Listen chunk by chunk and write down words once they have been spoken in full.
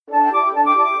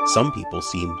Some people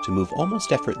seem to move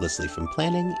almost effortlessly from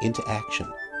planning into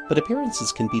action, but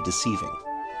appearances can be deceiving.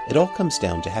 It all comes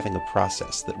down to having a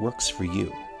process that works for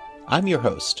you. I'm your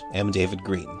host, M. David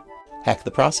Green. Hack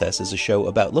the Process is a show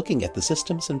about looking at the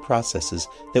systems and processes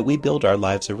that we build our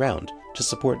lives around to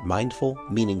support mindful,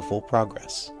 meaningful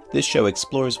progress. This show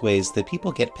explores ways that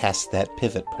people get past that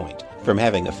pivot point, from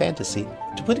having a fantasy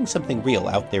to putting something real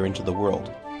out there into the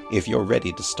world. If you're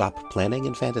ready to stop planning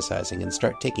and fantasizing and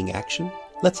start taking action,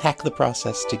 let's hack the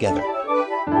process together.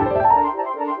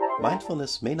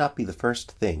 Mindfulness may not be the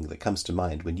first thing that comes to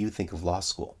mind when you think of law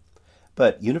school,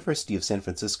 but University of San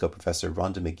Francisco professor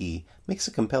Rhonda McGee makes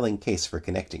a compelling case for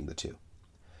connecting the two.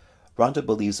 Rhonda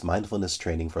believes mindfulness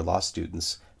training for law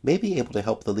students may be able to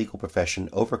help the legal profession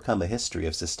overcome a history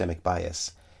of systemic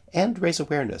bias and raise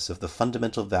awareness of the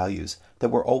fundamental values that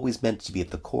were always meant to be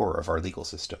at the core of our legal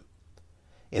system.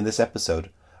 In this episode,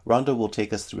 Rhonda will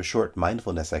take us through a short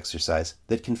mindfulness exercise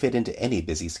that can fit into any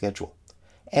busy schedule,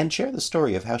 and share the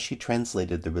story of how she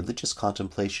translated the religious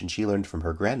contemplation she learned from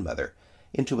her grandmother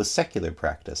into a secular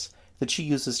practice that she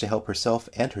uses to help herself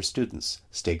and her students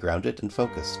stay grounded and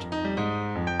focused.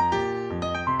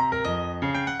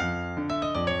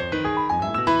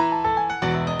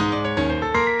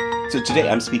 So today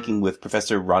I'm speaking with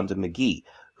Professor Rhonda McGee,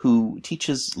 who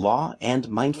teaches law and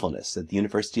mindfulness at the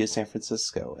University of San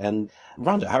Francisco. And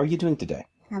Rhonda, how are you doing today?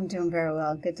 I'm doing very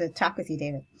well. Good to talk with you,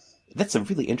 David. That's a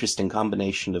really interesting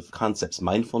combination of concepts,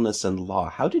 mindfulness and law.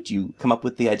 How did you come up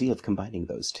with the idea of combining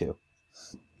those two?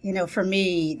 You know, for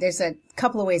me, there's a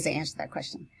couple of ways to answer that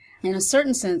question. In a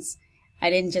certain sense, I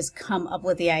didn't just come up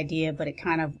with the idea, but it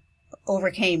kind of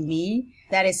overcame me.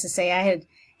 That is to say, I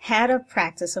had a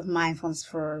practice of mindfulness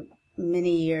for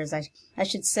many years. I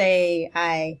should say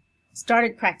I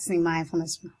started practicing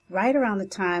mindfulness right around the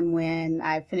time when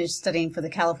I finished studying for the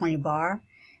California bar.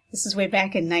 This is way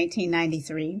back in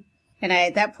 1993. And I,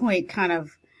 at that point, kind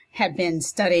of had been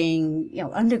studying,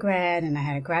 undergrad, and I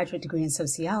had a graduate degree in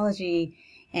sociology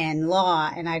and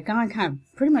law, and I'd gone kind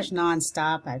of pretty much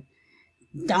nonstop. I'd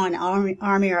done Army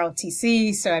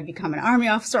ROTC, so I'd become an Army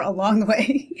officer along the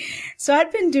way. So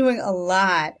I'd been doing a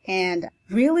lot and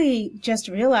really just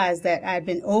realized that I'd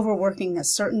been overworking a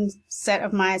certain set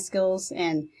of my skills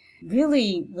and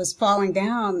really was falling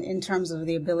down in terms of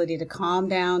the ability to calm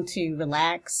down, to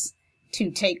relax,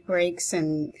 to take breaks.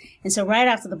 And so right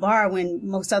after the bar, when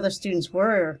most other students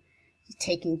were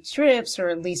taking trips or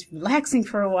at least relaxing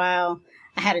for a while,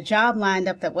 I had a job lined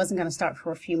up that wasn't going to start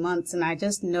for a few months, and I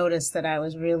just noticed that I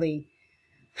was really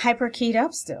hyper keyed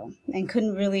up still and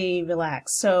couldn't really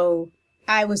relax. So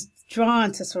I was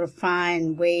drawn to sort of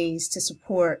find ways to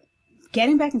support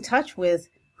getting back in touch with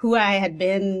who I had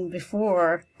been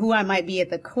before, who I might be at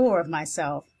the core of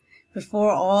myself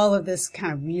before all of this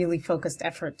kind of really focused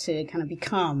effort to kind of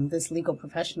become this legal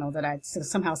professional that I'd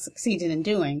somehow succeeded in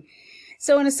doing.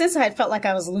 So in a sense, I felt like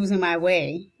I was losing my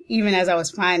way, even as I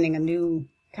was finding a new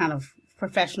kind of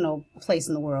professional place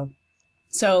in the world.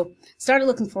 So started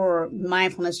looking for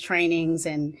mindfulness trainings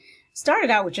and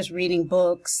started out with just reading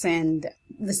books and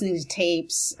listening to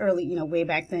tapes early, way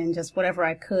back then, just whatever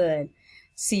I could.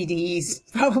 CDs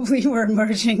probably were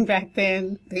emerging back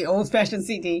then, the old-fashioned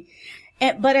CD.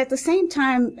 But at the same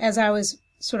time, as I was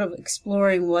sort of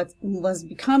exploring what was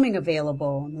becoming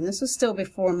available, and this was still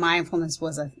before mindfulness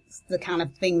was the kind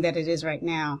of thing that it is right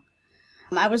now,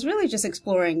 I was really just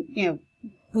exploring,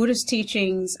 Buddhist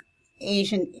teachings,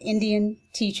 Asian Indian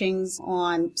teachings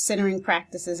on centering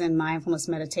practices and mindfulness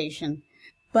meditation.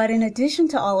 But in addition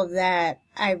to all of that,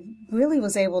 I really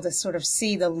was able to sort of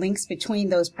see the links between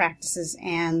those practices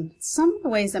and some of the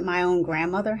ways that my own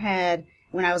grandmother had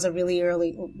when I was a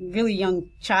really young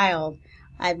child.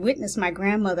 I'd witnessed my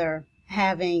grandmother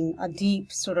having a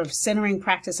deep sort of centering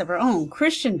practice of her own,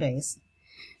 Christian-based.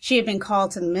 She had been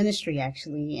called to the ministry,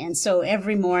 actually. And so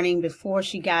every morning before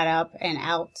she got up and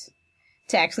out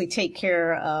to actually take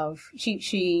care of,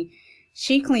 she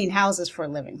cleaned houses for a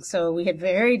living. So we had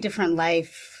very different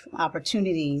life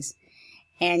opportunities.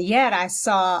 And yet I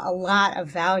saw a lot of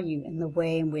value in the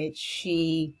way in which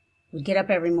she would get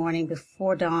up every morning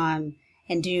before dawn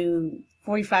and do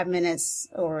 45 minutes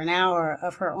or an hour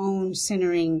of her own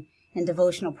centering and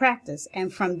devotional practice.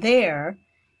 And from there,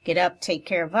 get up, take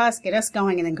care of us, get us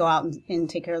going, and then go out and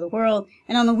take care of the world.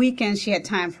 And on the weekends, she had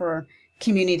time for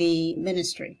community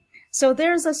ministry. So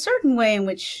there's a certain way in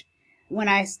which when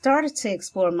I started to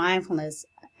explore mindfulness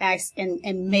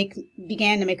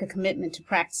began to make a commitment to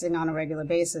practicing on a regular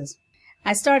basis,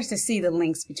 I started to see the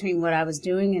links between what I was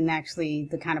doing and actually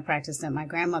the kind of practice that my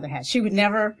grandmother had. She would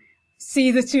never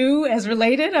see the two as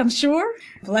related, I'm sure.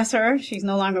 Bless her, she's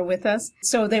no longer with us.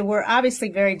 So they were obviously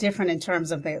very different in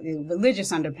terms of the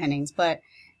religious underpinnings, but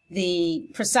the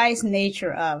precise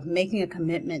nature of making a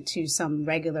commitment to some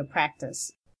regular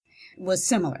practice was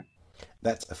similar.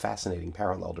 That's a fascinating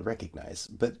parallel to recognize,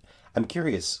 but I'm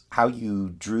curious how you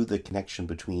drew the connection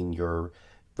between your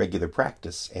regular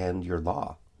practice and your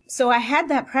law. So I had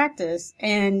that practice,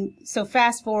 and so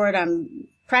fast forward, I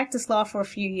practiced law for a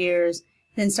few years,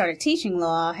 then started teaching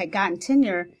law, had gotten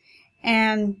tenure,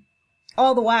 and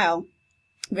all the while,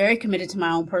 very committed to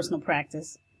my own personal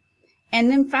practice.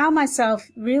 And then found myself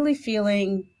really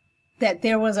feeling that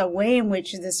there was a way in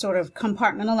which this sort of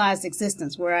compartmentalized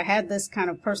existence, where I had this kind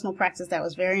of personal practice that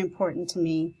was very important to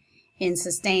me in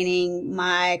sustaining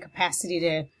my capacity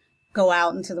to go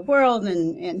out into the world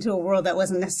and into a world that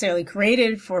wasn't necessarily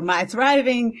created for my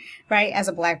thriving, right, as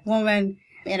a Black woman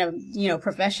in a,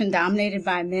 profession dominated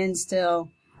by men still,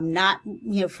 not,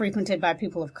 frequented by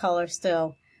people of color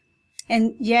still.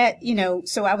 And yet,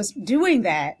 so I was doing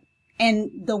that.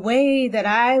 And the way that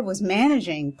I was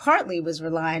managing partly was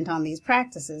reliant on these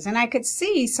practices. And I could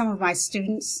see some of my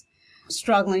students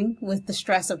struggling with the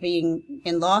stress of being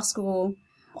in law school,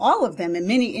 all of them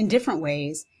in different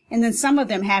ways. And then some of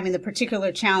them having the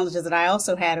particular challenges that I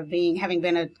also had of having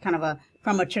been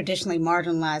from a traditionally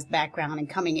marginalized background and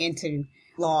coming into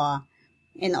law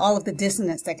and all of the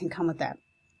dissonance that can come with that.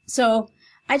 So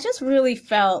I just really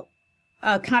felt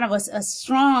a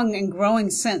strong and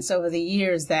growing sense over the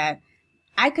years that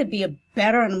I could be a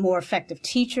better and more effective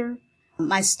teacher.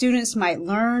 My students might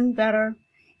learn better.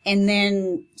 And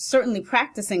then certainly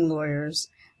practicing lawyers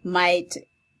might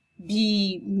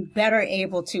be better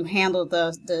able to handle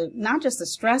the not just the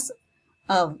stress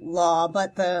of law,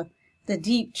 but the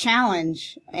deep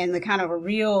challenge and the kind of a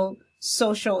real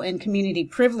social and community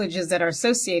privileges that are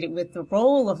associated with the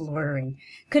role of lawyering,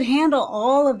 could handle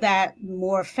all of that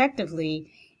more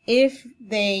effectively if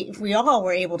we all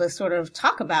were able to sort of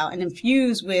talk about and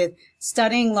infuse with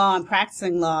studying law and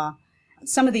practicing law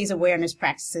some of these awareness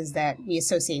practices that we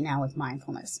associate now with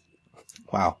mindfulness.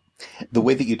 Wow. The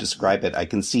way that you describe it, I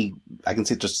can see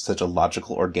just such a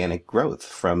logical, organic growth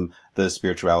from the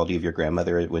spirituality of your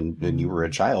grandmother when you were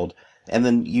a child. And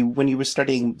then when you were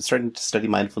starting to study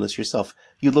mindfulness yourself,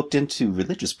 you looked into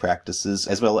religious practices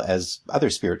as well as other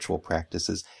spiritual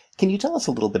practices. Can you tell us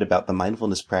a little bit about the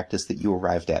mindfulness practice that you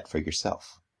arrived at for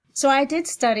yourself? So I did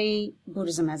study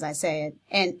Buddhism, as I said,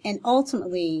 and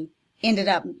ultimately ended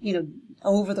up,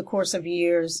 over the course of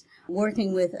years,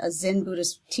 working with a Zen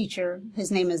Buddhist teacher. His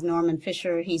name is Norman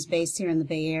Fisher. He's based here in the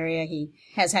Bay Area. He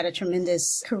has had a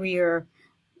tremendous career,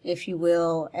 if you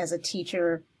will, as a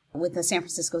teacher with the San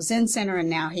Francisco Zen Center, and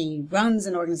now he runs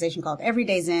an organization called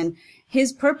Everyday Zen.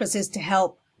 His purpose is to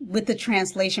help with the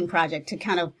translation project to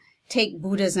kind of take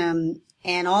Buddhism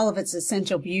and all of its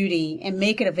essential beauty and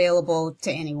make it available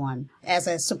to anyone as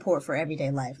a support for everyday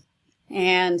life.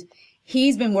 And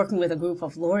he's been working with a group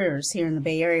of lawyers here in the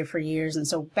Bay Area for years. And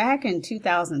so back in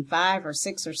 2005 or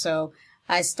 6 or so,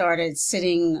 I started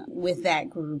sitting with that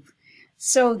group.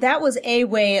 So that was a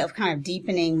way of kind of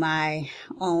deepening my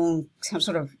own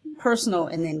sort of personal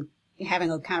and then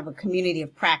having a kind of a community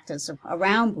of practice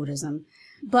around Buddhism.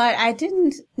 But I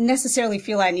didn't necessarily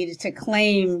feel I needed to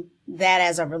claim that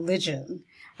as a religion.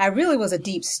 I really was a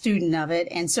deep student of it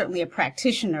and certainly a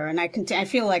practitioner. And I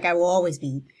feel like I will always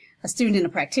be a student and a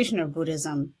practitioner of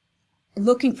Buddhism,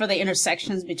 looking for the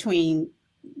intersections between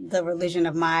the religion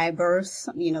of my birth,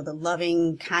 the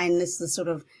loving kindness, the sort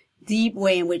of deep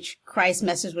way in which Christ's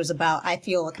message was about, I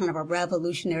feel, a kind of a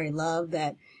revolutionary love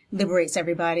that liberates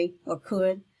everybody, or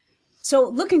could. So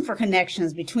looking for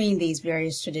connections between these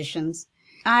various traditions.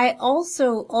 I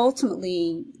also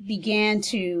ultimately began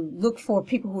to look for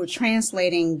people who were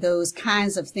translating those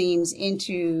kinds of themes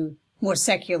into more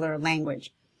secular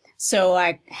language. So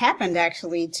I happened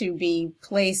actually to be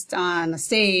placed on a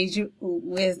stage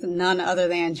with none other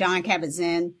than Jon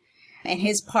Kabat-Zinn and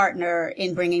his partner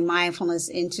in bringing mindfulness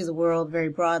into the world very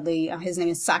broadly. His name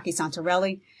is Saki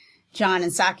Santarelli. Jon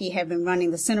and Saki have been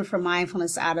running the Center for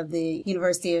Mindfulness out of the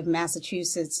University of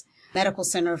Massachusetts Medical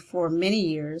Center for many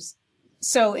years.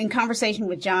 So in conversation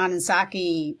with Jon and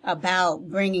Saki about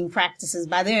bringing practices,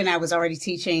 by then I was already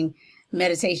teaching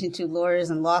meditation to lawyers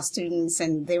and law students,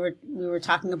 and we were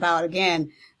talking about, again,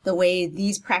 the way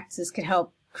these practices could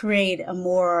help create a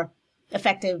more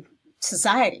effective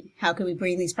society. How could we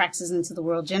bring these practices into the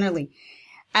world generally?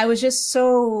 I was just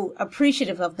so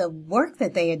appreciative of the work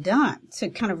that they had done to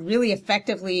kind of really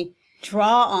effectively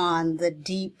draw on the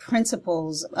deep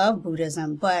principles of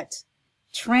Buddhism, but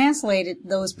translated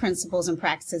those principles and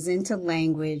practices into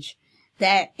language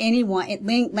that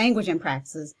language and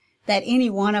practices that any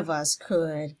one of us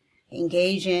could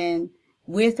engage in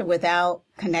with or without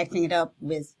connecting it up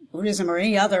with Buddhism or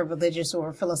any other religious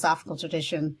or philosophical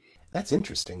tradition. That's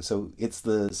interesting. So it's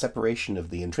the separation of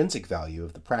the intrinsic value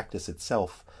of the practice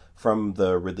itself from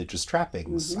the religious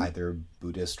trappings, either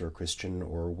Buddhist or Christian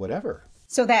or whatever.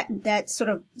 So that sort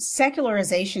of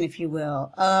secularization, if you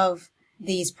will, of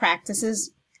these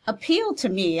practices appealed to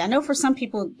me. I know for some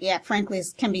people, frankly,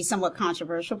 it can be somewhat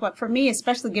controversial, but for me,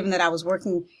 especially given that I was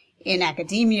working in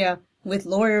academia with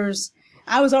lawyers,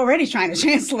 I was already trying to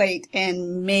translate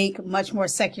and make much more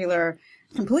secular,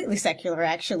 completely secular,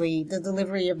 actually, the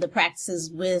delivery of the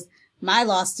practices with my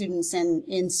law students and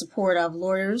in support of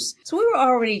lawyers. So we were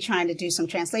already trying to do some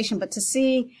translation, but to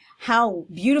see how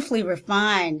beautifully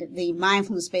refined the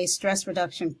mindfulness-based stress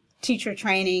reduction teacher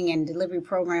training and delivery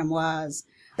program was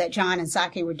that John and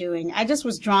Saki were doing, I just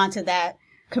was drawn to that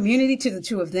community, to the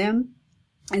two of them.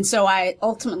 And so I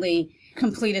ultimately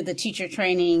completed the teacher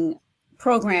training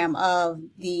program of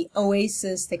the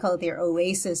OASIS, they call it their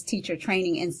OASIS Teacher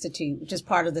Training Institute, which is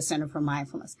part of the Center for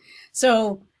Mindfulness.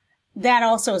 So that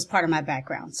also is part of my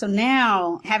background. So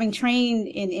now, having trained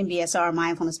in MBSR,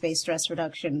 mindfulness-based stress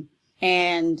reduction,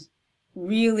 and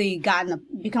really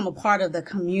become a part of the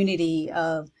community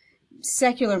of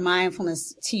secular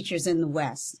mindfulness teachers in the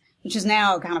West, which is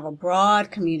now kind of a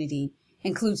broad community,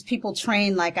 includes people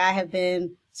trained like I have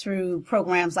been through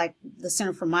programs like the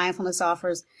Center for Mindfulness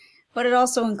offers, but it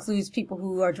also includes people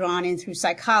who are drawn in through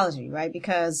psychology, right?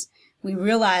 Because we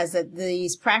realize that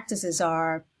these practices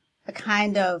are a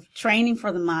kind of training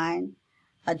for the mind,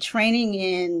 a training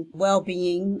in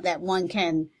well-being that one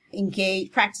can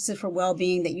engage, practices for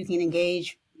well-being that you can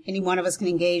engage, any one of us can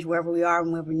engage wherever we are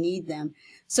and wherever we need them.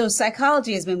 So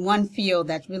psychology has been one field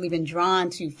that's really been drawn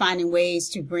to finding ways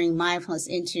to bring mindfulness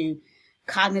into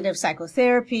cognitive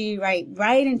psychotherapy,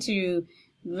 right into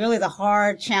really the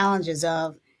hard challenges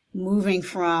of moving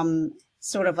from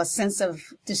sort of a sense of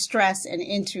distress and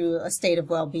into a state of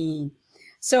well-being.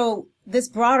 So this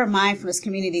broader mindfulness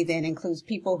community then includes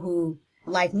people who,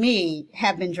 like me,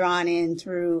 have been drawn in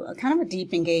through a kind of a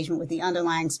deep engagement with the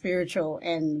underlying spiritual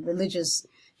and religious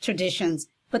traditions,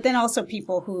 but then also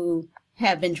people who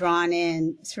have been drawn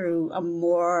in through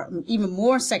a even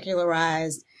more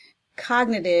secularized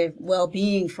cognitive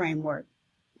well-being framework.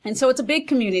 And so it's a big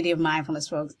community of mindfulness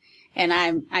folks, and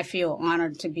I feel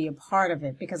honored to be a part of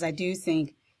it because I do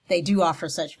think they do offer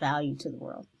such value to the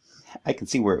world. I can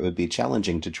see where it would be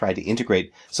challenging to try to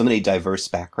integrate so many diverse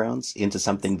backgrounds into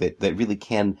something that really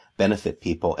can benefit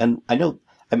people. And I know,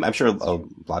 I'm sure a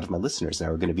lot of my listeners now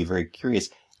are going to be very curious.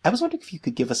 I was wondering if you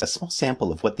could give us a small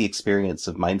sample of what the experience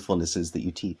of mindfulness is that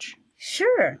you teach.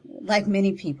 Sure. Like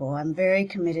many people, I'm very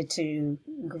committed to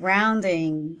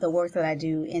grounding the work that I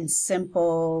do in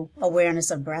simple awareness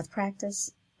of breath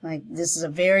practice. Like, this is a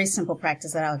very simple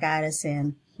practice that I'll guide us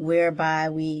in, whereby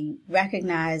we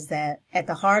recognize that at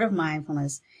the heart of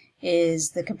mindfulness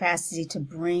is the capacity to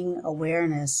bring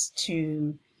awareness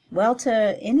to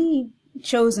any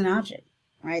chosen object,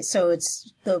 right? So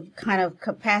it's the kind of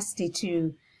capacity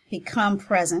to become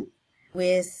present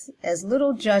with as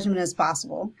little judgment as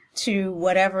possible to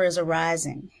whatever is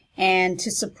arising, and to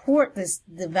support this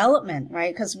development,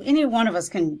 right? Because any one of us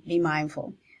can be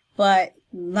mindful, but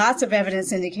lots of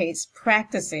evidence indicates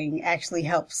practicing actually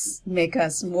helps make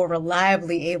us more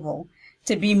reliably able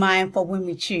to be mindful when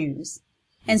we choose.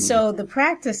 And so the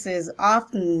practices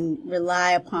often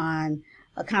rely upon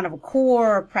a kind of a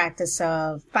core practice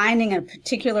of finding a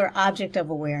particular object of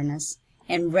awareness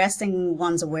and resting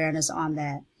one's awareness on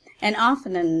that. And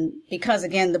often, because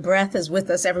again, the breath is with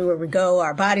us everywhere we go,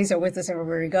 our bodies are with us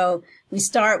everywhere we go, we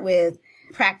start with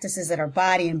practices that are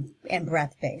body and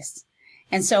breath based.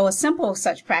 And so a simple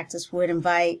such practice would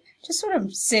invite just sort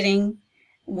of sitting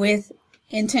with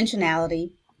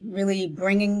intentionality, really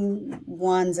bringing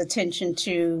one's attention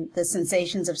to the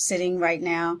sensations of sitting right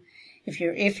now. If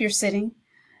you're sitting,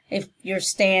 if you're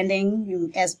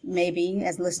standing, as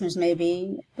listeners may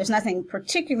be, there's nothing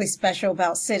particularly special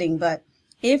about sitting, but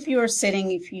if you're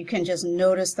sitting, if you can just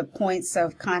notice the points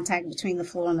of contact between the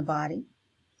floor and the body.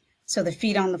 So the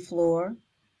feet on the floor,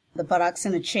 the buttocks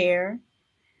in a chair.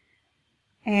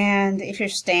 And if you're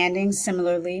standing,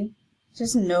 similarly,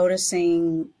 just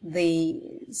noticing the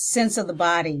sense of the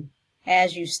body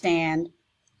as you stand,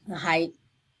 the height,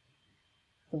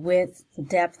 the width, the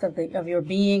depth of your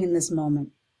being in this moment.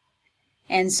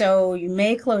 And so you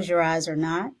may close your eyes or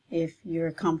not if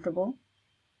you're comfortable.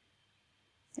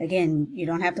 Again, you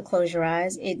don't have to close your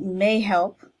eyes. It may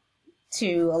help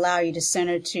to allow you to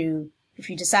center to, if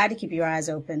you decide to keep your eyes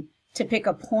open, to pick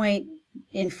a point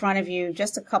in front of you,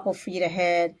 just a couple feet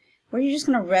ahead, where you're just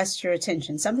going to rest your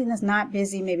attention, something that's not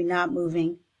busy, maybe not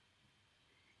moving.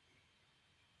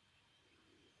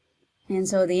 And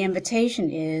so the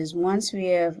invitation is, once we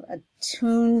have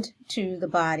attuned to the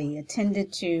body,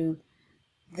 attended to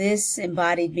this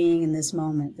embodied being in this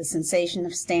moment, the sensation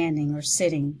of standing or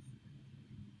sitting,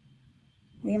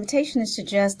 the invitation is to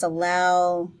just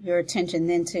allow your attention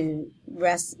then to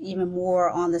rest even more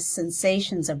on the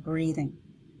sensations of breathing.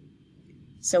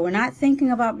 So we're not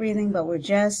thinking about breathing, but we're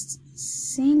just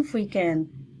seeing if we can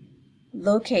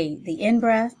locate the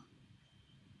in-breath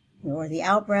or the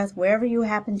out-breath, wherever you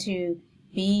happen to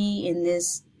be in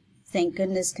this, thank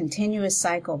goodness, continuous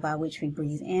cycle by which we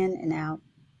breathe in and out.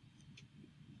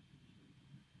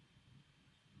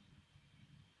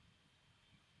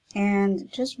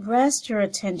 And just rest your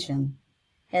attention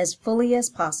as fully as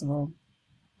possible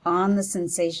on the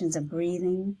sensations of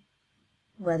breathing,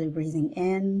 whether breathing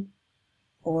in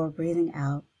or breathing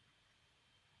out.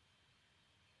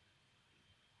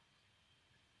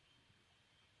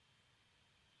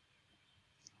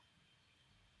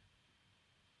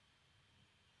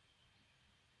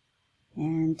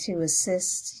 And to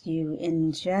assist you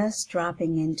in just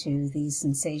dropping into these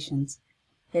sensations,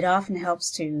 it often helps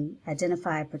to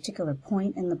identify a particular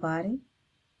point in the body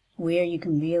where you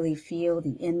can really feel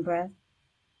the in-breath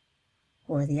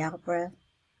or the out-breath.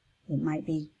 It might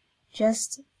be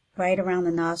just right around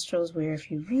the nostrils, where if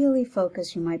you really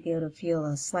focus, you might be able to feel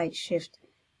a slight shift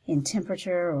in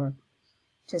temperature, or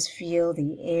just feel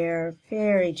the air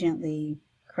very gently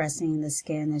caressing the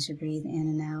skin as you breathe in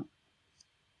and out.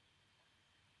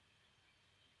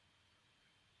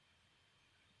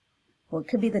 Or it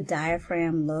could be the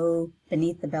diaphragm low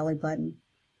beneath the belly button.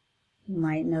 You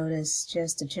might notice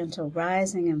just a gentle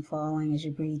rising and falling as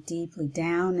you breathe deeply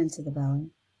down into the belly.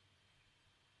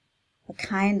 A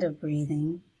kind of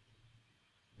breathing,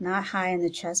 not high in the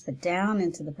chest, but down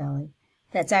into the belly,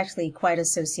 that's actually quite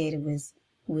associated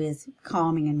with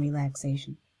calming and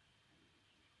relaxation.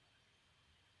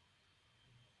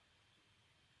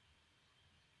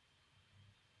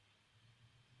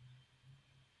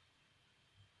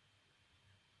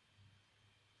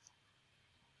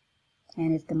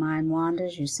 And if the mind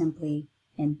wanders, you simply,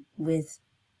 and with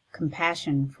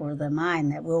compassion for the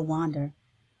mind that will wander,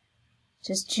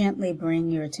 just gently bring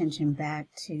your attention back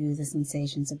to the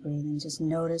sensations of breathing. Just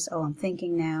notice, oh, I'm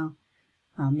thinking now.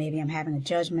 Maybe I'm having a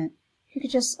judgment. You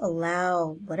could just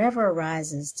allow whatever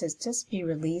arises to just be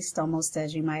released, almost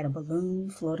as you might a balloon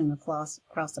floating across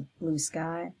a blue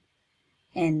sky,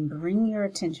 and bring your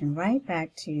attention right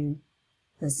back to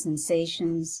the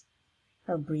sensations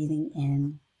of breathing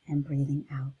in and breathing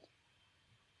out.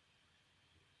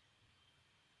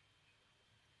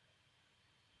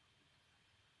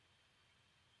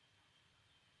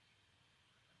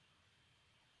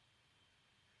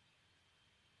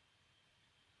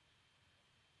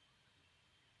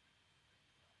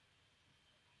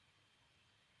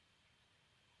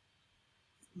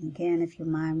 Again, if your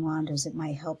mind wanders, it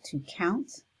might help to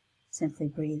count. Simply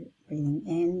breathing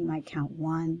in, you might count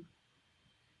 1.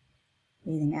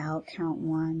 Breathing out, count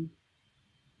 1.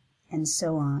 And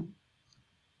so on.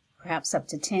 Perhaps up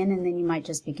to 10, and then you might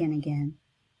just begin again.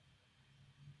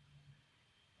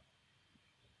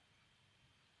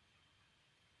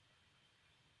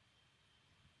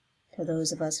 For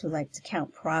those of us who like to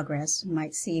count progress, you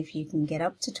might see if you can get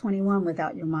up to 21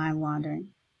 without your mind wandering.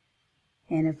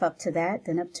 And if up to that,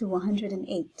 then up to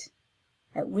 108,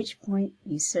 at which point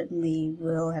you certainly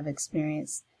will have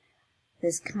experienced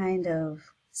this kind of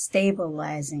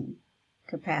stabilizing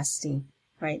capacity,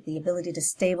 right? The ability to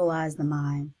stabilize the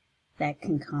mind that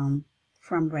can come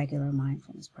from regular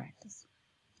mindfulness practice.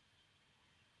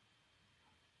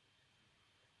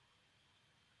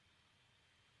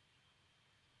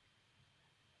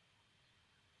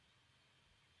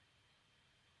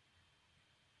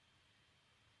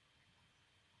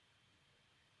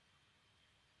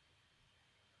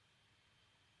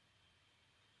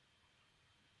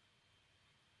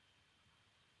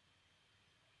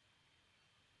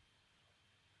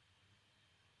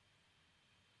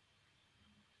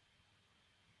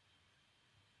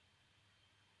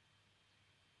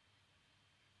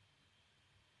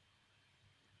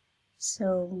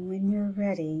 So when you're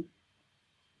ready,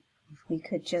 if we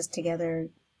could just together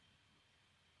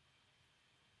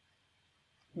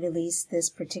release this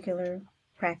particular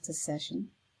practice session,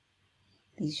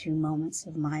 these few moments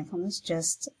of mindfulness,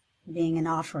 just being an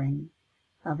offering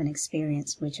of an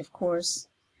experience, which of course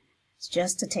is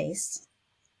just a taste.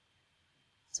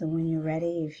 So when you're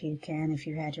ready, if you can, if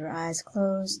you had your eyes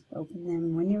closed, open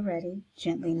them when you're ready,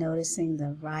 gently noticing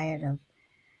the riot of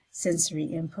sensory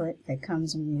input that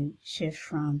comes when you shift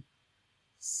from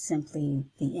simply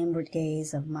the inward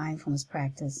gaze of mindfulness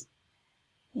practice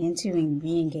into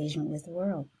re-engagement with the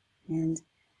world. And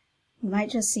you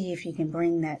might just see if you can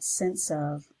bring that sense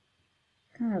of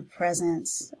kind of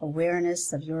presence,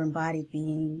 awareness of your embodied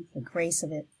being, the grace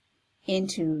of it,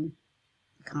 into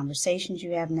the conversations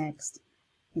you have next,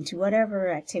 into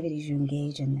whatever activities you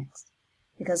engage in next.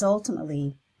 Because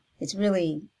ultimately, it's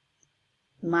really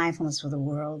mindfulness for the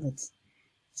world. It's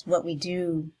what we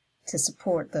do to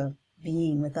support the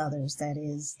being with others that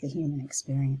is the human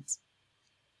experience.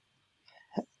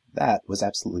 That was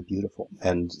absolutely beautiful,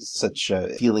 and such a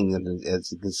feeling and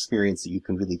as an experience that you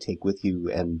can really take with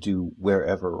you and do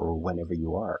wherever or whenever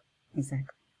you are. Exactly.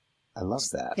 I love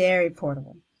that. Very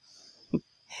portable.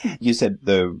 You said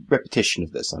the repetition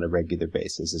of this on a regular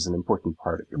basis is an important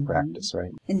part of your practice,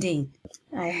 right? Indeed.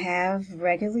 I have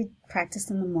regularly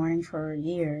practiced in the morning for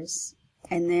years,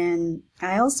 and then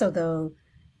I also, though,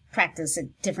 practice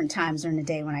at different times during the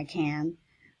day when I can.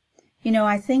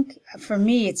 I think for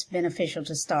me it's beneficial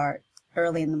to start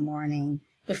early in the morning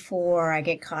before I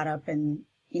get caught up in,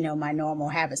 my normal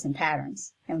habits and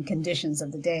patterns and conditions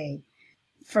of the day.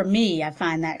 For me, I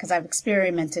find that because I've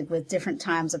experimented with different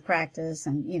times of practice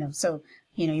and,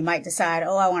 you might decide,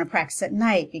 I want to practice at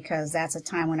night because that's a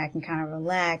time when I can kind of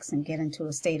relax and get into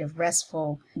a state of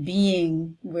restful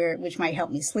being which might help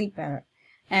me sleep better.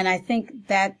 And I think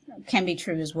that can be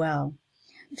true as well.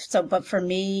 But for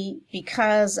me,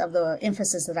 because of the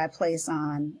emphasis that I place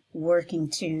on working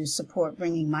to support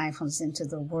bringing mindfulness into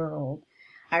the world,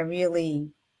 I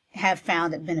really have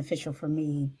found it beneficial for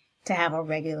me to have a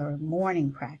regular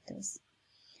morning practice.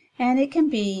 And it can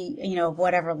be, of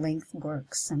whatever length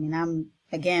works. I mean, I'm,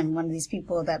 again, one of these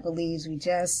people that believes we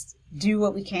just do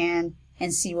what we can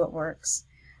and see what works.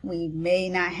 We may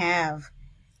not have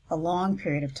a long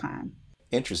period of time.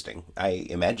 Interesting. I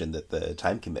imagine that the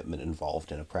time commitment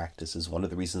involved in a practice is one of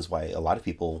the reasons why a lot of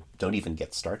people don't even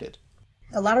get started.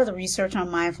 A lot of the research on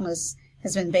mindfulness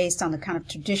has been based on the kind of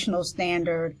traditional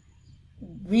standard,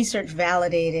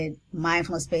 research-validated,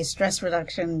 mindfulness-based stress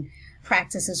reduction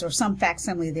practices or some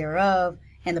facsimile thereof,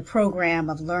 and the program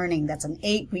of learning. That's an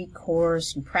 8-week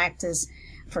course. You practice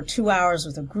for 2 hours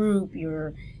with a group.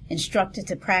 You're instructed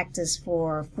to practice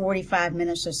for 45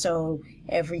 minutes or so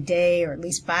every day, or at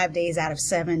least 5 days out of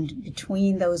 7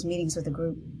 between those meetings with a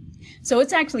group. So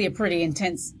it's actually a pretty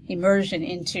intense immersion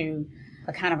into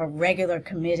a kind of a regular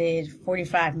committed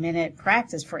 45-minute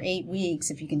practice for 8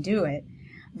 weeks, if you can do it.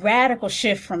 Radical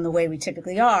shift from the way we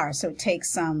typically are. So it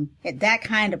takes that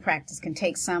kind of practice can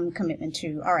take some commitment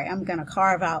to, all right, I'm going to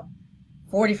carve out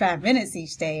 45 minutes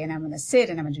each day, and I'm going to sit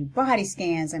and I'm going to do body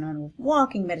scans and I'm going to do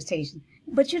walking meditation.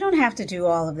 But you don't have to do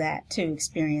all of that to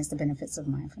experience the benefits of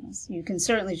mindfulness. You can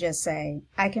certainly just say,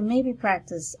 I can maybe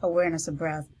practice awareness of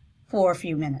breath for a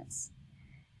few minutes.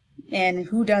 And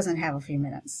who doesn't have a few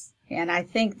minutes? And I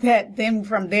think that then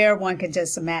from there, one can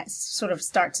just sort of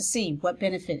start to see what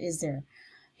benefit is there.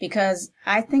 Because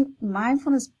I think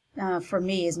mindfulness for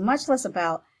me is much less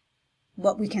about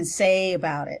what we can say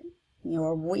about it,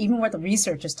 or even what the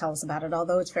researchers tell us about it,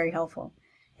 although it's very helpful.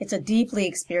 It's a deeply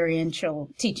experiential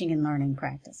teaching and learning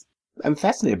practice. I'm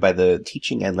fascinated by the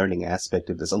teaching and learning aspect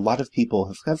of this. A lot of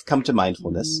people have come to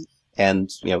mindfulness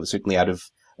and, certainly out of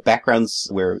backgrounds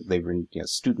where they were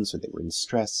students or they were in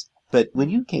stress. But when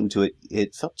you came to it,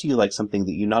 it felt to you like something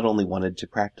that you not only wanted to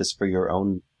practice for your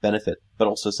own benefit, but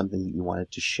also something that you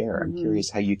wanted to share. I'm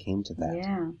curious how you came to that.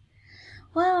 Yeah.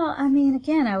 Well, I mean,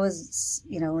 again, I was,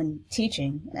 in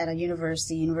teaching at a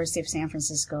University of San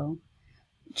Francisco.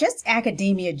 Just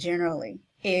academia generally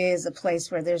is a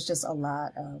place where there's just a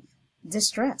lot of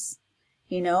distress.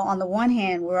 On the one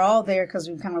hand, we're all there because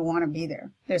we kind of want to be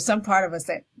there. There's some part of us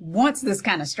that wants this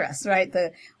kind of stress, right?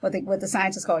 What the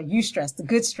scientists call eustress, the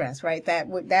good stress, right?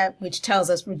 That which tells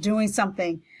us we're doing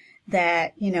something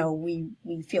that, we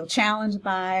feel challenged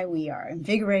by, we are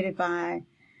invigorated by.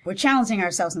 We're challenging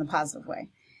ourselves in a positive way.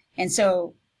 And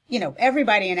so,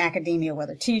 everybody in academia,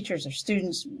 whether teachers or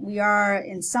students, we are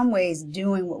in some ways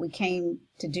doing what we came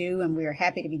to do, and we are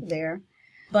happy to be there.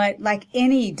 But like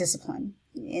any discipline,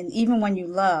 and even when you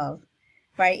love,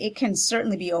 right, it can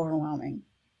certainly be overwhelming.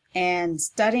 And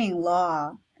studying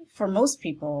law, for most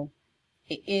people,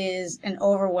 is an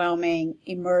overwhelming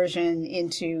immersion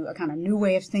into a kind of new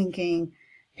way of thinking.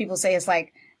 People say it's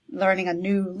like learning a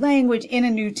new language in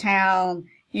a new town,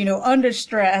 under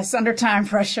stress, under time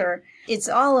pressure. It's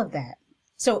all of that.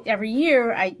 So every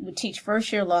year I would teach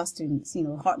first-year law students,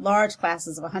 large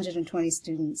classes of 120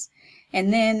 students,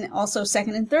 and then also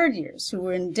second and third years who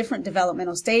were in different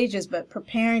developmental stages, but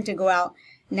preparing to go out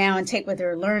now and take what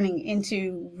they're learning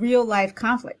into real-life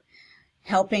conflict,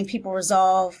 helping people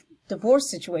resolve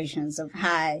divorce situations of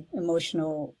high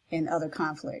emotional and other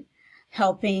conflict,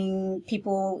 helping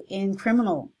people in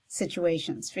criminal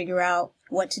situations figure out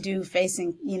what to do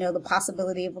facing, the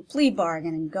possibility of a plea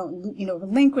bargain and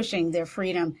relinquishing their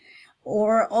freedom,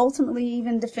 or ultimately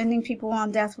even defending people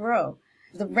on death row.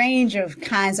 The range of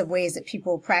kinds of ways that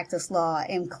people practice law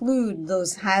include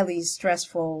those highly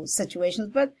stressful situations,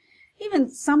 but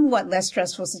even somewhat less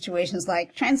stressful situations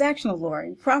like transactional law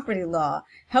and property law,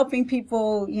 helping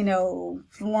people,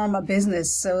 form a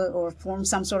business or form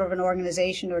some sort of an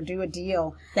organization or do a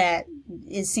deal that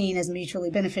is seen as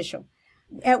mutually beneficial.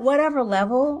 At whatever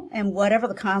level and whatever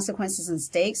the consequences and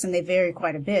stakes, and they vary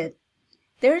quite a bit,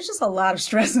 there's just a lot of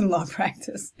stress in law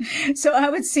practice. So I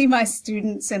would see my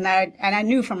students, and I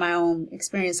knew from my own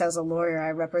experience as a lawyer, I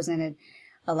represented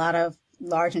a lot of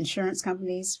large insurance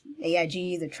companies,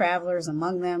 AIG, the Travelers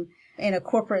among them, in a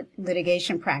corporate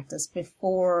litigation practice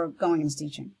before going into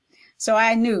teaching. So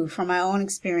I knew from my own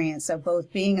experience of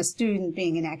both being a student,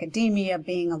 being in academia,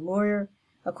 being a lawyer,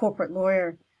 a corporate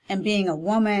lawyer, and being a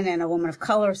woman and a woman of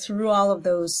color through all of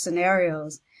those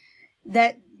scenarios,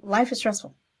 that life is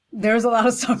stressful. There's a lot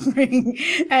of suffering.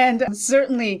 And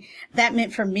certainly that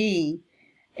meant for me,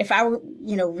 if I,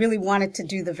 really wanted to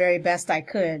do the very best I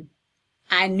could,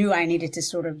 I knew I needed to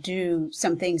sort of do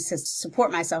some things to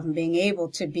support myself in being able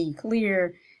to be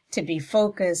clear, to be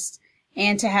focused,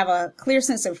 and to have a clear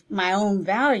sense of my own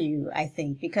value, I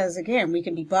think, because again, we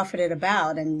can be buffeted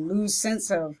about and lose sense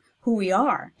of who we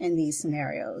are in these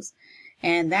scenarios.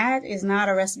 And that is not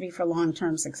a recipe for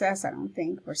long-term success, I don't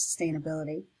think, or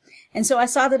sustainability. And so I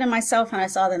saw that in myself and I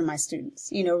saw that in my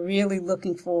students, really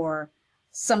looking for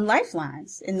some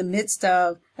lifelines in the midst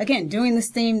of, again, doing the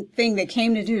same thing they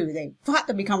came to do. They fought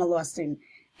to become a law student.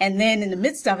 And then in the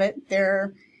midst of it,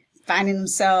 they're finding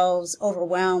themselves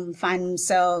overwhelmed, finding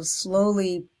themselves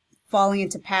slowly falling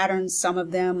into patterns, some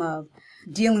of them of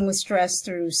dealing with stress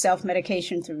through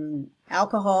self-medication, through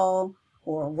alcohol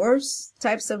or worse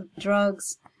types of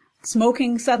drugs,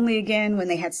 smoking suddenly again when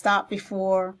they had stopped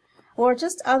before, or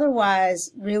just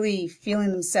otherwise really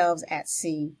feeling themselves at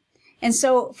sea. And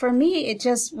so for me, it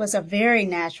just was a very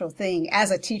natural thing as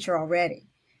a teacher already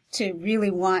to really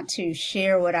want to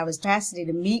share what I was capacity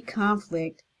to meet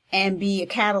conflict and be a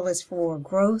catalyst for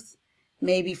growth,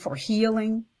 maybe for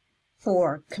healing,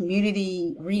 for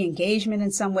community re-engagement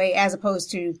in some way, as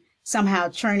opposed to somehow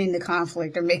churning the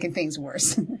conflict or making things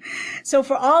worse. So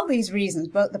for all these reasons,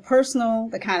 both the personal,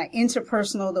 the kind of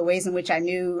interpersonal, the ways in which I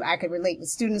knew I could relate with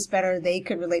students better, they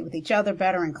could relate with each other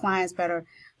better and clients better,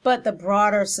 but the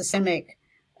broader systemic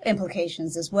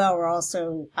implications as well were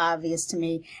also obvious to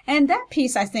me. And that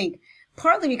piece, I think,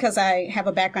 partly because I have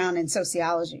a background in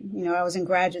sociology. I was in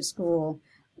graduate school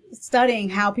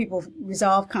studying how people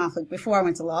resolve conflict before I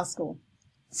went to law school.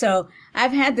 So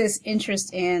I've had this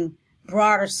interest in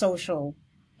broader social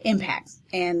impacts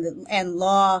and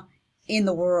law in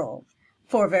the world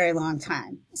for a very long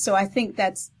time. So I think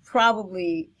that's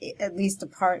probably at least a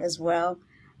part as well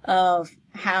of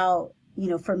how,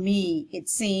 for me, it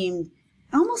seemed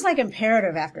almost like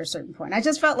imperative after a certain point. I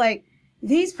just felt like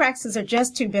these practices are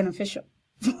just too beneficial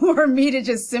for me to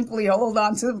just simply hold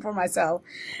on to them for myself.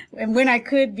 And when I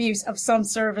could be of some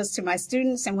service to my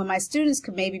students and when my students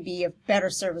could maybe be of better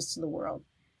service to the world.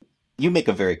 You make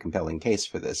a very compelling case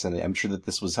for this, and I'm sure that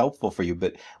this was helpful for you.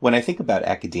 But when I think about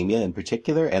academia in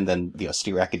particular, and then the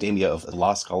austere academia of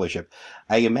law scholarship,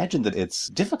 I imagine that it's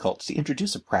difficult to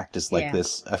introduce a practice like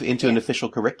this into an official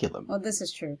curriculum. Well, this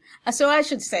is true. So I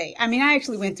should say, I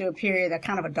actually went through a period, a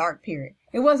kind of a dark period.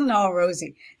 It wasn't all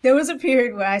rosy. There was a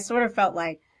period where I sort of felt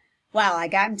like, wow, I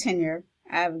gotten tenure.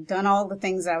 I've done all the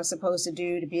things I was supposed to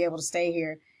do to be able to stay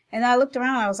here. And I looked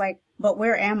around, I was like, but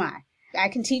where am I? I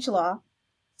can teach law.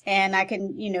 And I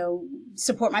can,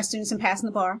 support my students in passing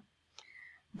the bar.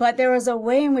 But there was a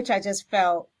way in which I just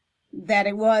felt that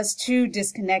it was too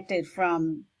disconnected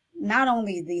from not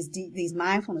only these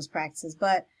mindfulness practices,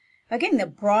 but again, the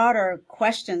broader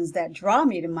questions that draw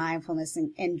me to mindfulness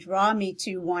and draw me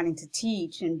to wanting to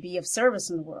teach and be of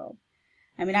service in the world.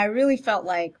 I really felt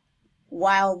like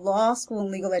while law school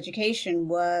and legal education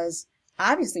was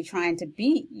obviously trying to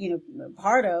be,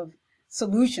 part of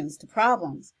solutions to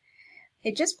problems,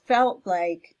 it just felt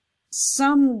like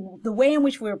the way in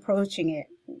which we're approaching it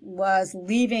was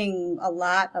leaving a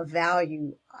lot of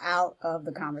value out of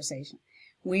the conversation.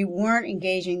 We weren't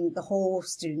engaging the whole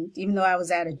student, even though I was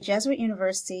at a Jesuit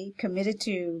university committed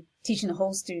to teaching the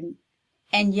whole student.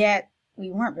 And yet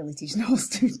we weren't really teaching the whole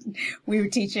student. We were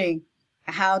teaching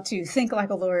how to think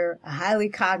like a lawyer, a highly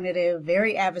cognitive,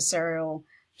 very adversarial,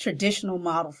 traditional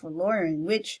model for lawyering,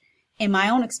 which in my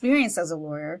own experience as a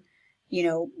lawyer,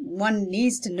 One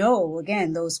needs to know,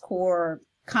 again, those core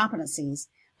competencies,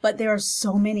 but there are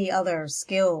so many other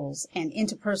skills and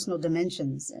interpersonal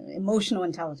dimensions, emotional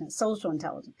intelligence, social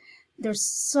intelligence. There's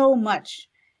so much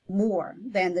more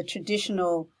than the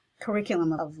traditional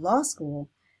curriculum of law school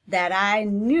that I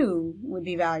knew would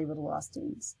be valuable to law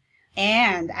students.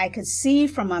 And I could see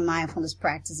from my mindfulness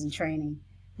practice and training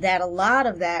that a lot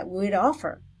of that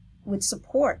would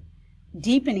support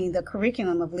deepening the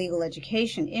curriculum of legal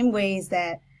education in ways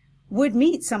that would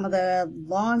meet some of the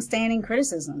long-standing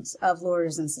criticisms of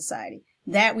lawyers in society,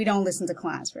 that we don't listen to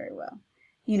clients very well,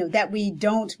 that we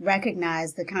don't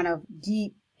recognize the kind of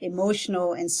deep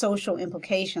emotional and social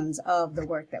implications of the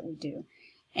work that we do.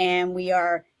 And we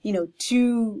are,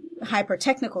 too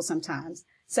hyper-technical sometimes,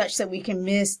 such that we can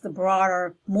miss the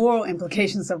broader moral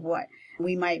implications of what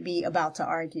we might be about to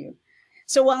argue.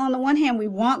 So while on the one hand, we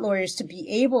want lawyers to be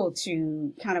able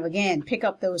to kind of, again, pick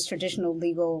up those traditional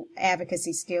legal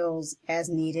advocacy skills as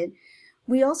needed,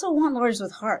 we also want lawyers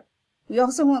with heart. We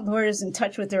also want lawyers in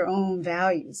touch with their own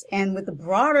values and with the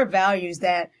broader values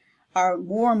that are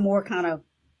more and more kind of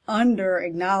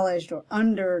under-acknowledged or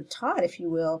under-taught, if you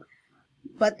will,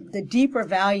 but the deeper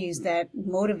values that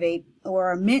motivate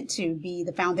or are meant to be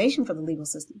the foundation for the legal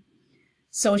system.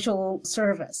 Social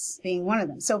service being one of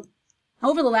them. So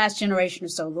over the last generation or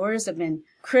so, lawyers have been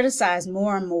criticized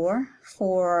more and more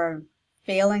for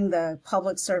failing the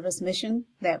public service mission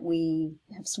that we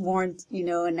have sworn,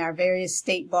 in our various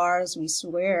state bars. We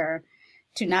swear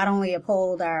to not only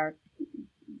uphold our,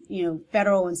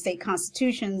 federal and state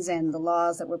constitutions and the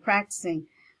laws that we're practicing,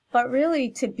 but really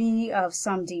to be of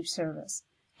some deep service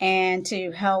and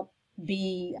to help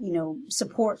be,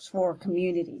 support for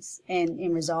communities and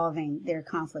in resolving their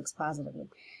conflicts positively.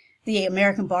 The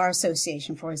American Bar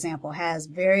Association, for example, has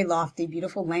very lofty,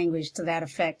 beautiful language to that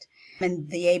effect. And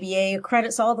the ABA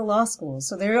accredits all the law schools.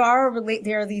 So there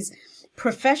are these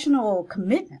professional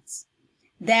commitments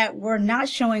that were not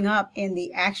showing up in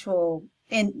the actual,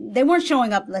 and they weren't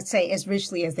showing up, let's say, as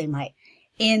richly as they might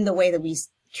in the way that we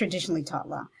traditionally taught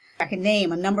law. I can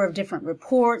name a number of different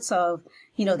reports of,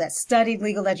 that studied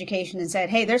legal education and said,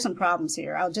 hey, there's some problems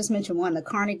here. I'll just mention one, the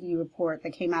Carnegie report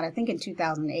that came out, I think, in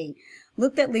 2008,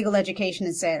 looked at legal education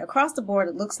and said, across the board,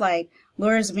 it looks like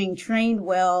lawyers are being trained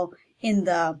well in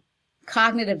the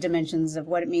cognitive dimensions of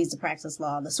what it means to practice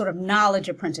law, the sort of knowledge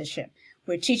apprenticeship.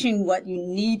 We're teaching what you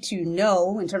need to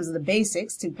know in terms of the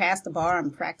basics to pass the bar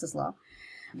and practice law.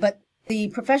 But the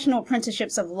professional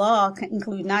apprenticeships of law can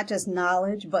include not just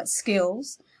knowledge, but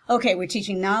skills. Okay, we're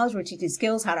teaching knowledge, we're teaching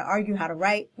skills, how to argue, how to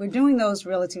write. We're doing those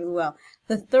relatively well.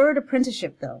 The third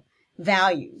apprenticeship, though,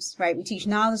 values, right? We teach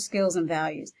knowledge, skills, and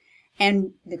values.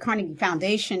 And the Carnegie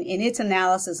Foundation, in its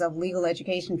analysis of legal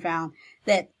education, found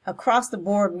that across the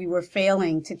board, we were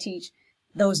failing to teach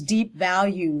those deep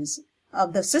values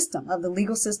of the system, of the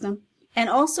legal system, and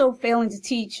also failing to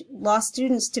teach law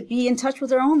students to be in touch with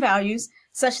their own values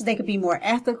such that they could be more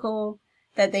ethical,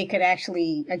 that they could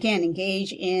actually, again,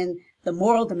 engage in the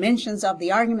moral dimensions of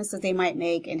the arguments that they might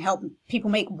make and help people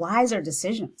make wiser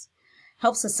decisions,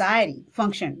 help society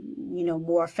function,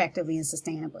 more effectively and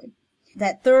sustainably.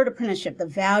 That third apprenticeship, the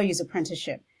values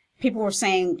apprenticeship, people were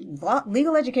saying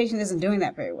legal education isn't doing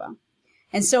that very well.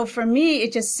 And so for me,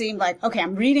 it just seemed like, okay,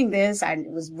 I'm reading this. I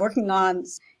was working on,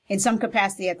 in some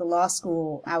capacity at the law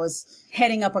school, I was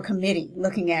heading up a committee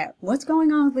looking at what's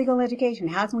going on with legal education.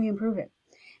 How can we improve it?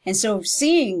 And so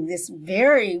seeing this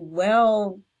very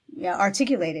well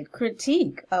articulated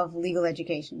critique of legal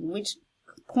education, which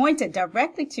pointed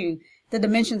directly to the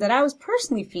dimensions that I was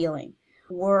personally feeling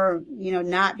were,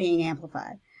 not being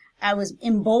amplified. I was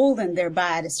emboldened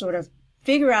thereby to sort of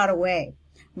figure out a way,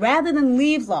 rather than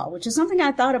leave law, which is something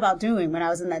I thought about doing when I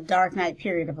was in that dark night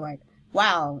period of like,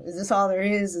 wow, is this all there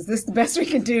is? Is this the best we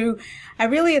can do? I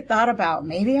really had thought about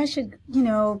maybe I should,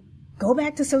 go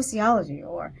back to sociology,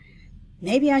 or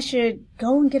maybe I should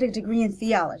go and get a degree in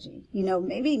theology.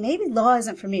 Maybe law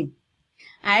isn't for me.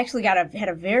 I actually had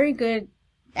a very good,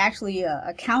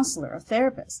 a counselor, a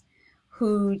therapist,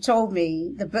 who told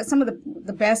me some of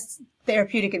the best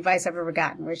therapeutic advice I've ever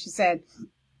gotten, where she said,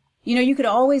 you could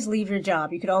always leave your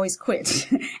job. You could always quit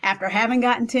after having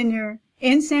gotten tenure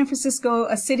in San Francisco,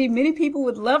 a city many people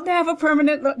would love to have a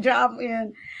permanent job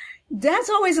in.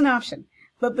 That's always an option.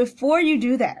 But before you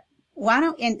do that,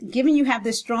 and given you have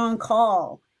this strong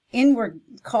inward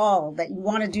call that you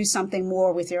want to do something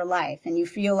more with your life, and you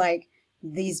feel like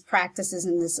these practices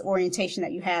and this orientation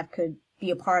that you have could be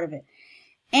a part of it.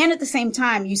 And at the same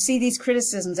time, you see these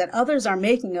criticisms that others are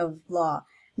making of law.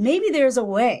 Maybe there's a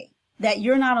way that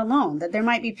you're not alone, that there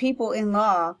might be people in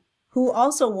law who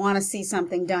also want to see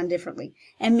something done differently.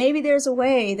 And maybe there's a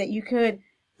way that you could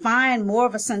find more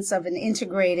of a sense of an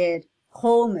integrated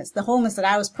wholeness, the wholeness that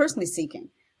I was personally seeking,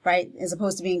 right? As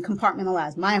opposed to being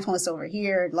compartmentalized, mindfulness over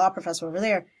here, law professor over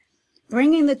there,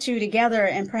 bringing the two together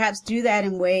and perhaps do that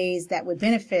in ways that would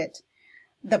benefit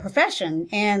the profession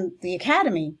and the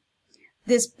academy.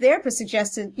 This therapist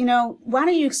suggested, why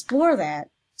don't you explore that?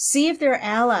 See if there are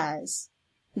allies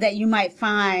that you might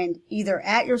find either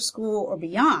at your school or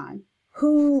beyond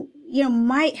who,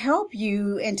 might help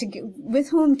you and with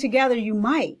whom together you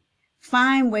might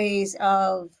find ways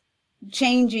of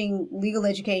changing legal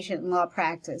education and law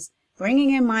practice,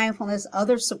 bringing in mindfulness,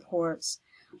 other supports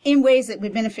in ways that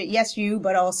would benefit, yes, you,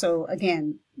 but also,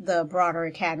 again, the broader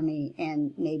academy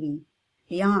and maybe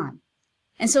beyond.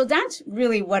 And so that's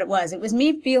really what it was. It was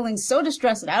me feeling so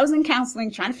distressed that I was in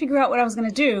counseling, trying to figure out what I was going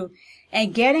to do,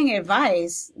 and getting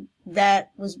advice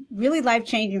that was really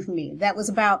life-changing for me. That was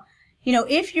about,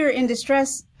 if you're in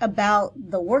distress about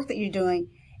the work that you're doing,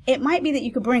 it might be that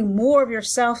you could bring more of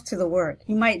yourself to the work.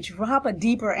 You might drop a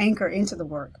deeper anchor into the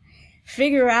work,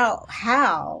 figure out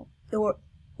how or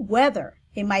whether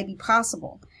it might be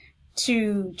possible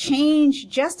to change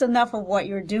just enough of what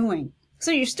you're doing. So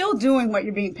you're still doing what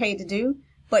you're being paid to do,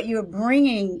 but you're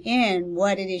bringing in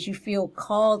what it is you feel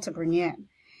called to bring in.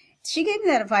 She gave me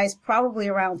that advice probably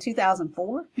around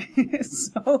 2004.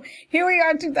 So here we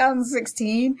are in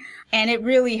 2016, and it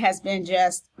really has been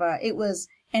just, it was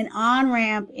an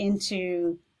on-ramp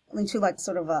into like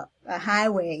sort of a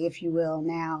highway, if you will,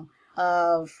 now,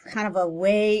 of kind of a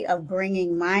way of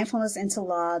bringing mindfulness into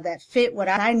law that fit what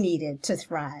I needed to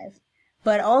thrive,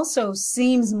 but also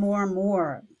seems more and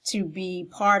more to be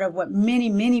part of what many,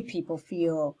 many people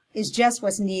feel is just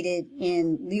what's needed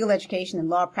in legal education and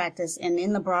law practice and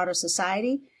in the broader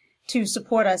society to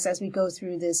support us as we go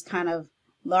through this kind of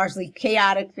largely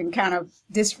chaotic and kind of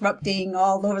disrupting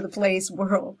all over the place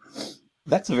world.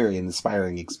 That's a very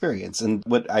inspiring experience. And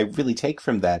what I really take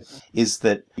from that is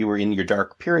that you were in your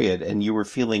dark period and you were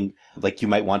feeling like you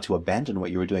might want to abandon what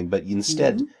you were doing, but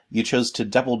instead you chose to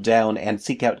double down and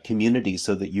seek out community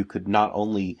so that you could not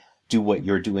only do what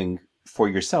you're doing for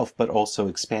yourself, but also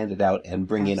expand it out and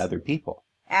bring in other people.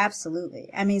 Absolutely.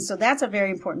 I mean, so that's a very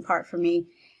important part for me.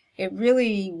 It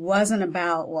really wasn't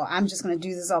about, well, I'm just going to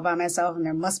do this all by myself and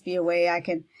there must be a way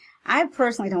I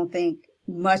personally don't think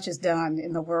much is done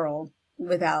in the world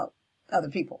without other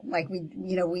people. Like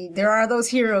there are those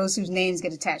heroes whose names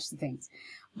get attached to things,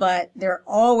 but there are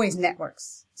always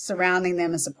networks surrounding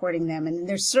them and supporting them. And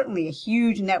there's certainly a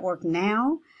huge network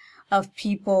now of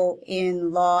people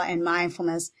in law and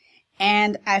mindfulness.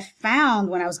 And I found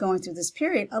when I was going through this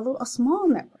period, a small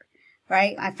network,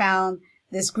 right? I found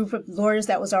this group of lawyers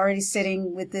that was already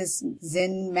sitting with this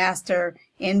Zen master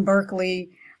in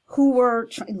Berkeley who were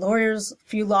lawyers, a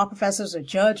few law professors, a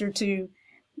judge or two.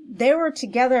 They were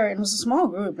together, and it was a small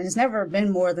group, and it's never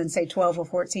been more than, say, 12 or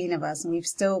 14 of us, and we've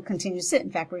still continued to sit.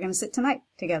 In fact, we're going to sit tonight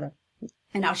together.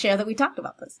 And I'll share that we talked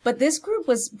about this. But this group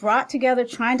was brought together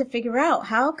trying to figure out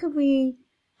how could we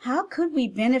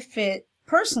benefit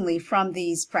personally from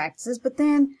these practices. But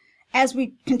then as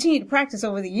we continue to practice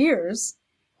over the years,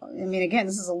 I mean, again,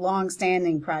 this is a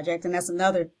long-standing project, and that's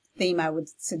another theme I would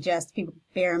suggest people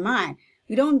bear in mind.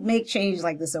 You don't make change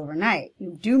like this overnight.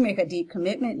 You do make a deep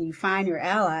commitment, and you find your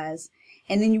allies,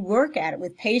 and then you work at it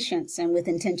with patience and with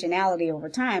intentionality over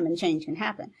time, and change can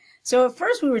happen. So at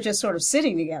first we were just sort of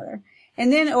sitting together.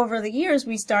 And then over the years,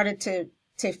 we started to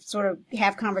sort of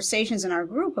have conversations in our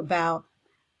group about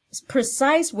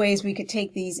precise ways we could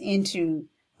take these into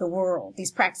the world,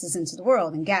 these practices into the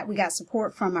world. And we got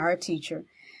support from our teacher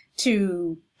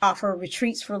to offer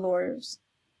retreats for lawyers,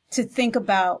 to think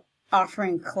about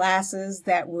offering classes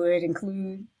that would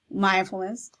include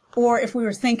mindfulness. Or if we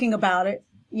were thinking about it,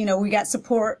 we got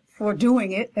support for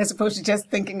doing it as opposed to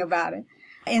just thinking about it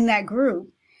in that group.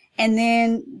 And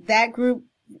then that group,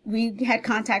 we had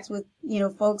contacts with,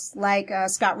 folks like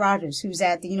Scott Rogers, who's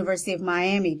at the University of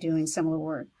Miami doing similar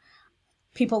work.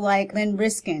 People like Lynn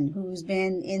Riskin, who's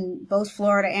been in both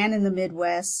Florida and in the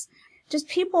Midwest. Just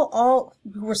people all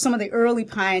who were some of the early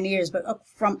pioneers, but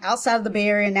from outside of the Bay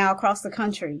Area now across the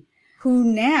country, who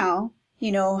now,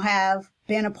 have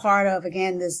been a part of,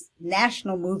 again, this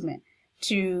national movement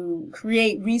to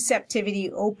create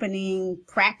receptivity, opening,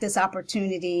 practice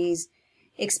opportunities,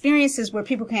 experiences where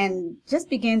people can just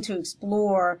begin to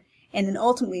explore and then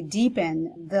ultimately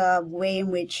deepen the way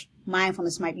in which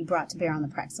mindfulness might be brought to bear on the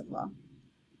practice of law.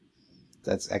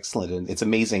 That's excellent. And it's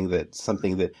amazing that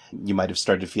something that you might have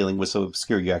started feeling was so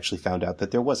obscure, you actually found out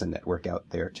that there was a network out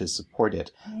there to support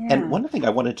it. Yeah. And one thing I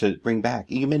wanted to bring back,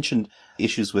 you mentioned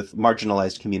issues with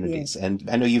marginalized communities. Yes. And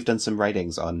I know you've done some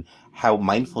writings on how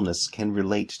mindfulness can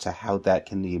relate to how that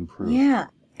can be improved. Yeah.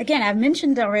 again, I've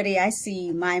mentioned already, I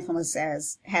see mindfulness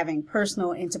as having personal,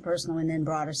 interpersonal, and then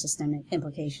broader systemic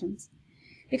implications.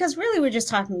 Because really we're just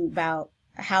talking about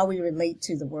how we relate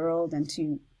to the world and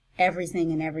to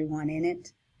everything and everyone in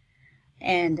it,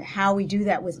 and how we do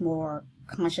that with more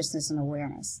consciousness and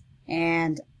awareness.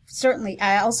 And certainly,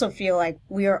 I also feel like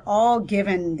we are all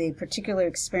given the particular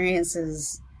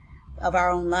experiences of our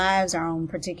own lives, our own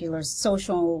particular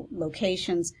social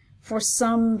locations, for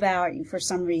some value, for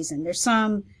some reason. There's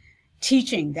some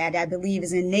teaching that I believe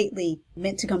is innately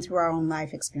meant to come through our own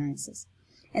life experiences.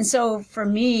 And so for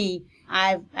me,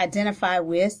 I've identified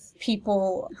with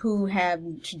people who have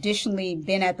traditionally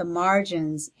been at the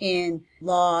margins in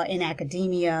law, in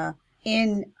academia,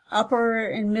 in upper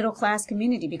and middle class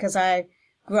community, because I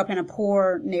grew up in a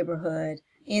poor neighborhood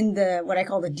in what I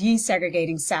call the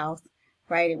desegregating South,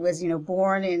 right? It was,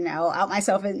 born in, I'll out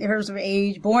myself in terms of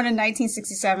age, born in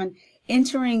 1967,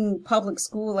 entering public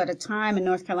school at a time in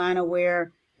North Carolina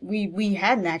where we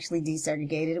hadn't actually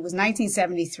desegregated. It was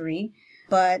 1973,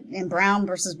 and Brown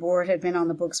versus Board had been on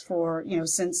the books for,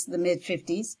 since the mid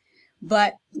 50s.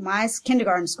 But my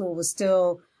kindergarten school was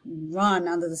still run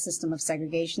under the system of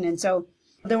segregation. And so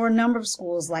there were a number of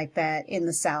schools like that in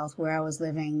the South where I was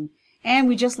living. And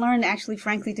we just learned, actually,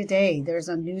 frankly, today, there's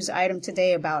a news item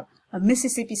today about a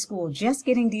Mississippi school just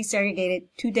getting desegregated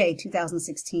today,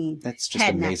 2016. That's just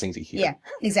amazing to hear. Yeah,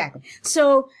 exactly.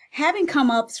 So having come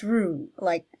up through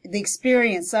like the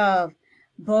experience of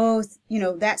both,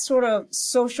 that sort of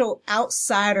social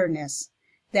outsiderness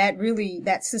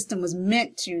that system was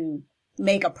meant to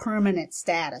make a permanent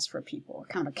status for people,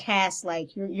 kind of a caste, like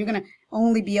you're going to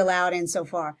only be allowed in so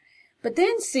far. But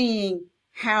then seeing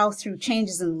how through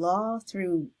changes in law,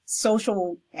 through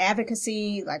social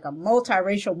advocacy, like a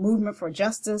multiracial movement for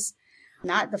justice,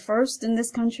 not the first in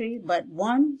this country, but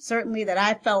one certainly that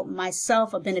I felt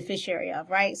myself a beneficiary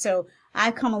of, right? So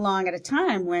I've come along at a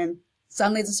time when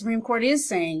suddenly the Supreme Court is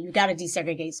saying you got to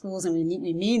desegregate schools, and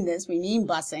we mean this, we mean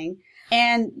busing.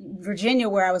 And Virginia,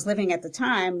 where I was living at the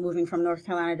time, moving from North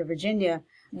Carolina to Virginia,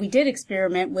 we did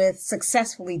experiment with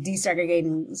successfully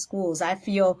desegregating schools. I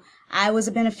feel I was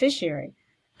a beneficiary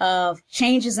of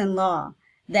changes in law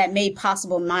that made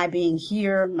possible my being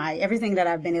here, everything that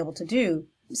I've been able to do.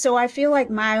 So I feel like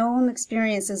my own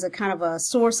experience is a kind of a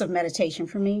source of meditation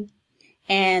for me.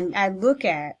 And I look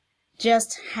at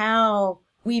just how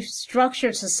we've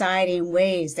structured society in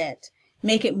ways that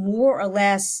make it more or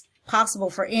less possible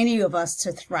for any of us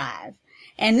to thrive.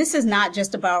 And this is not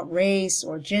just about race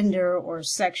or gender or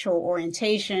sexual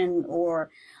orientation or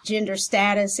gender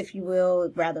status, if you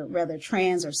will, rather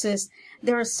trans or cis.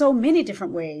 There are so many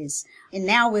different ways. And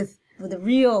now with the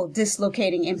real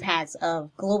dislocating impacts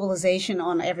of globalization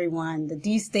on everyone, the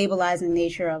destabilizing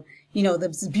nature of,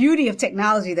 the beauty of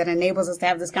technology that enables us to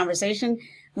have this conversation,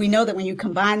 we know that when you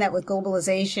combine that with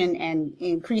globalization and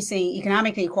increasing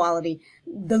economic inequality,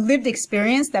 the lived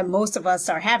experience that most of us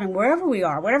are having, wherever we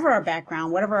are, whatever our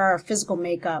background, whatever our physical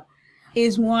makeup,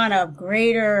 is one of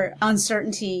greater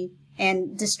uncertainty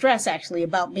and distress, actually,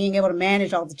 about being able to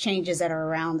manage all the changes that are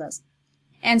around us.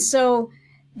 And so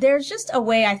there's just a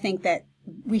way, I think, that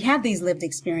we have these lived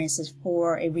experiences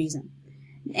for a reason,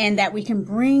 and that we can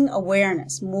bring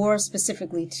awareness more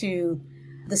specifically to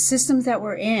the systems that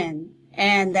we're in,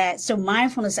 and so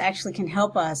mindfulness actually can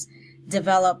help us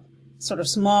develop sort of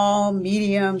small,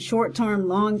 medium, short-term,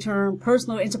 long-term,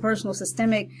 personal, interpersonal,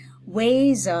 systemic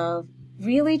ways of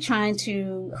really trying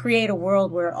to create a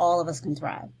world where all of us can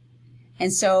thrive.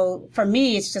 And so for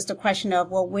me, it's just a question of,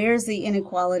 well, where's the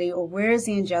inequality, or where's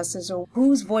the injustice, or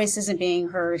whose voice isn't being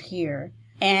heard here?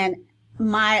 And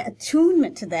my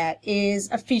attunement to that is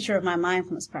a feature of my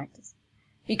mindfulness practice.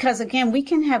 Because again, we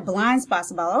can have blind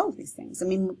spots about all of these things. I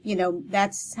mean,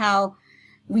 that's how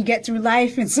we get through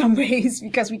life in some ways,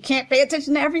 because we can't pay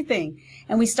attention to everything.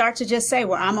 And we start to just say,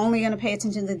 well, I'm only going to pay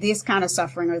attention to this kind of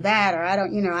suffering or that, or I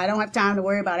don't have time to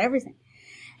worry about everything.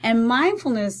 And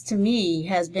mindfulness to me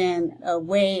has been a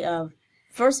way of,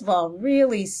 first of all,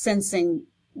 really sensing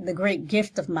the great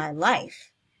gift of my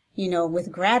life,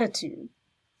 with gratitude,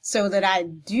 so that I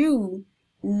do,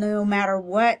 no matter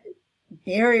what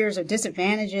barriers or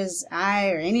disadvantages I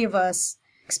or any of us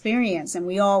experience, and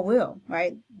we all will,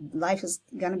 right? Life is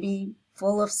going to be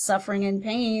full of suffering and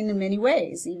pain in many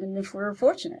ways, even if we're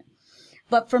fortunate.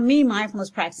 But for me, mindfulness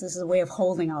practice is a way of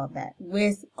holding all of that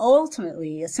with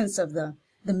ultimately a sense of the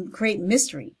great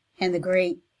mystery and the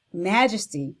great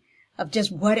majesty of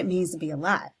just what it means to be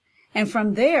alive. And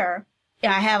from there,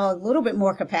 I have a little bit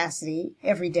more capacity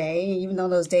every day, even though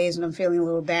those days when I'm feeling a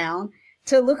little down,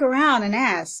 to look around and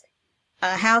ask,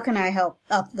 how can I help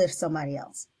uplift somebody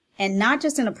else? And not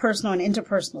just in a personal and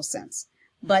interpersonal sense,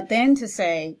 But then to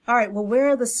say, all right, well, where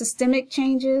are the systemic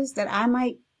changes that I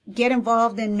might get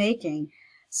involved in making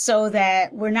so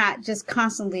that we're not just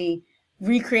constantly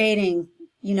recreating,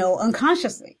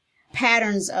 unconsciously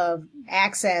patterns of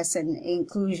access and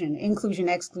inclusion,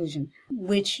 exclusion,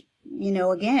 which,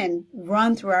 again,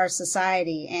 run through our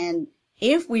society. And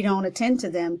if we don't attend to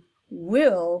them,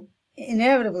 will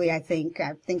inevitably, I think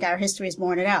our history has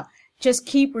borne it out, just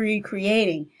keep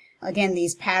recreating, again,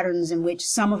 these patterns in which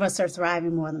some of us are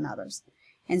thriving more than others.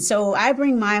 And so I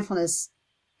bring mindfulness.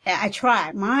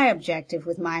 My objective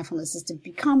with mindfulness is to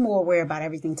become more aware about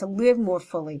everything, to live more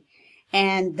fully.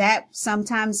 And that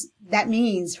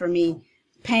means for me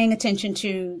paying attention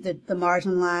to the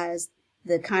marginalized,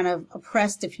 the kind of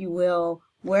oppressed, if you will,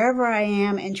 wherever I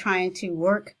am, and trying to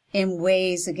work in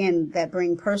ways, again, that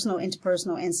bring personal,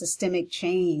 interpersonal, and systemic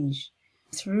change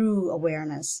through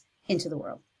awareness into the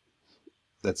world.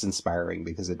 That's inspiring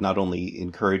because it not only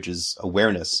encourages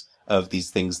awareness of these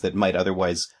things that might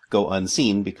otherwise go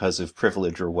unseen because of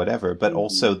privilege or whatever, but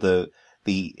also the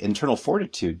internal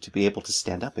fortitude to be able to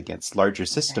stand up against larger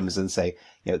systems and say,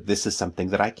 this is something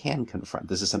that I can confront.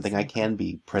 This is something I can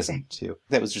be present to.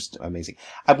 That was just amazing.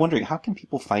 I'm wondering, how can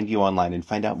people find you online and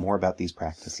find out more about these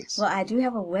practices? Well, I do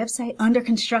have a website under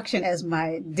construction, as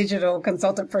my digital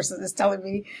consultant person is telling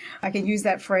me. I can use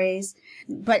that phrase.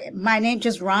 But my name,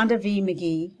 just Rhonda V.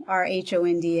 Magee,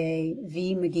 RHONDA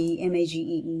V. Magee,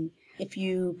 Magee. If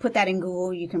you put that in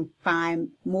Google, you can find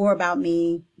more about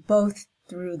me, both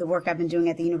through the work I've been doing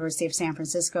at the University of San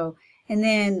Francisco. And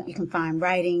then you can find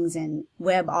writings and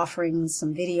web offerings,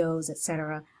 some videos,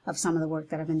 etc., of some of the work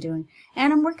that I've been doing.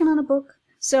 And I'm working on a book.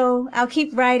 So I'll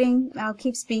keep writing, I'll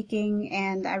keep speaking,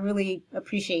 and I really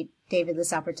appreciate, David,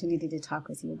 this opportunity to talk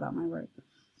with you about my work.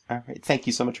 All right. Thank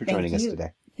you so much for joining us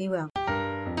today. Be well.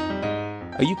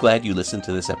 Are you glad you listened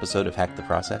to this episode of Hack the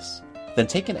Process? Then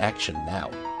take an action now.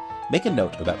 Make a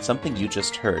note about something you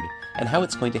just heard and how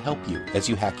it's going to help you as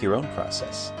you hack your own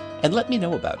process. And let me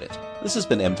know about it. This has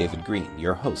been M. David Green,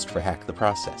 your host for Hack the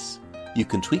Process. You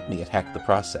can tweet me at Hack the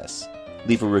Process,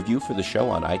 leave a review for the show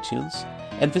on iTunes,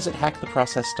 and visit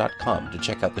hacktheprocess.com to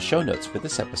check out the show notes for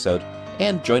this episode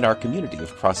and join our community of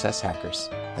process hackers.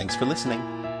 Thanks for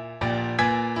listening.